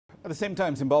At the same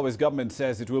time, Zimbabwe's government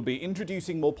says it will be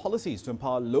introducing more policies to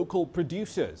empower local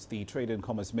producers. The Trade and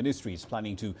Commerce Ministry is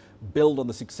planning to build on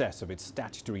the success of its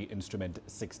Statutory Instrument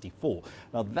 64.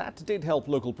 Now, that did help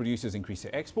local producers increase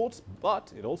their exports,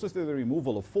 but it also saw the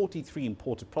removal of 43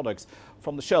 imported products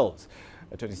from the shelves.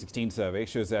 A 2016 survey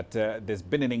shows that there's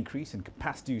been an increase in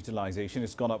capacity utilization.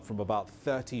 It's gone up from about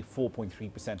 34.3% in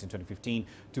 2015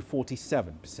 to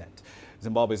 47%.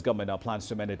 Zimbabwe's government now plans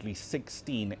to amend at least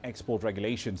 16 export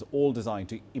regulations, all designed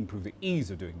to improve the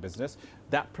ease of doing business.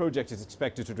 That project is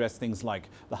expected to address things like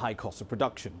the high cost of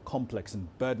production, complex and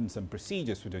burdensome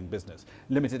procedures for doing business,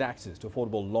 limited access to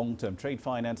affordable long-term trade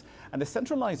finance, and the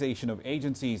centralization of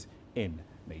agencies in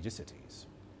major cities.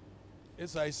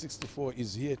 SI 64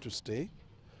 is here to stay.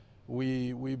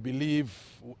 We believe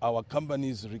our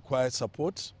companies require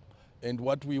support, and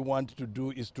what we want to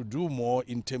do is to do more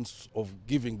in terms of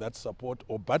giving that support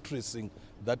or buttressing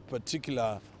that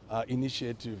particular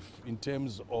initiative in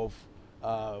terms of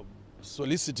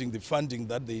soliciting the funding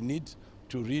that they need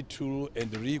to retool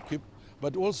and re-equip,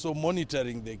 but also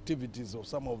monitoring the activities of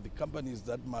some of the companies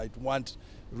that might want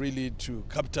really to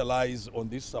capitalize on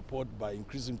this support by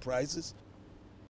increasing prices.